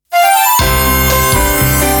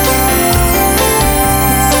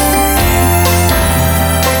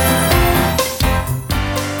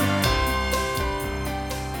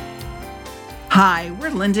Hi,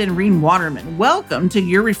 we're Linda and Reen Waterman. Welcome to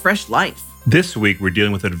Your Refreshed Life. This week, we're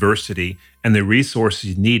dealing with adversity and the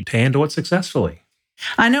resources you need to handle it successfully.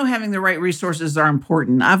 I know having the right resources are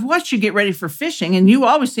important. I've watched you get ready for fishing, and you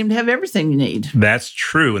always seem to have everything you need. That's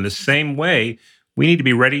true. In the same way, we need to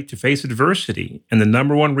be ready to face adversity. And the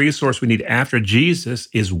number one resource we need after Jesus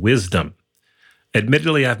is wisdom.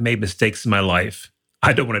 Admittedly, I've made mistakes in my life.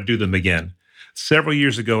 I don't want to do them again. Several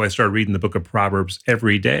years ago, I started reading the book of Proverbs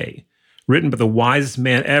every day. Written by the wisest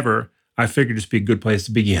man ever, I figured this would be a good place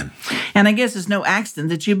to begin. And I guess it's no accident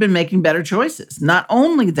that you've been making better choices. Not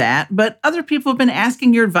only that, but other people have been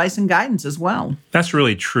asking your advice and guidance as well. That's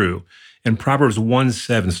really true. And Proverbs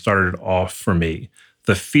 1:7 started it off for me.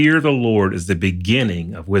 The fear of the Lord is the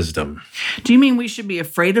beginning of wisdom. Do you mean we should be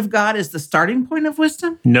afraid of God as the starting point of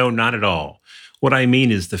wisdom? No, not at all. What I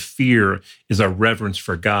mean is the fear is a reverence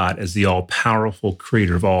for God as the all-powerful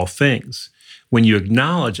creator of all things. When you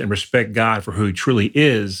acknowledge and respect God for who he truly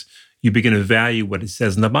is, you begin to value what it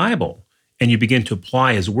says in the Bible, and you begin to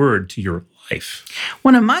apply his word to your life.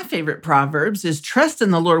 One of my favorite proverbs is trust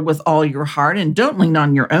in the Lord with all your heart and don't lean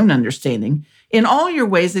on your own understanding. In all your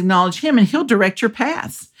ways, acknowledge him and he'll direct your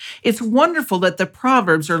paths. It's wonderful that the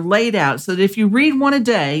Proverbs are laid out so that if you read one a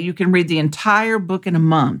day, you can read the entire book in a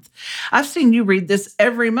month. I've seen you read this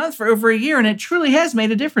every month for over a year, and it truly has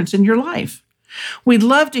made a difference in your life. We'd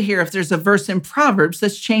love to hear if there's a verse in Proverbs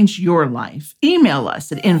that's changed your life. Email us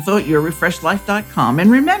at info@yourrefreshedlife.com. And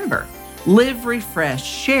remember, live refreshed.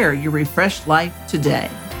 Share your refreshed life today.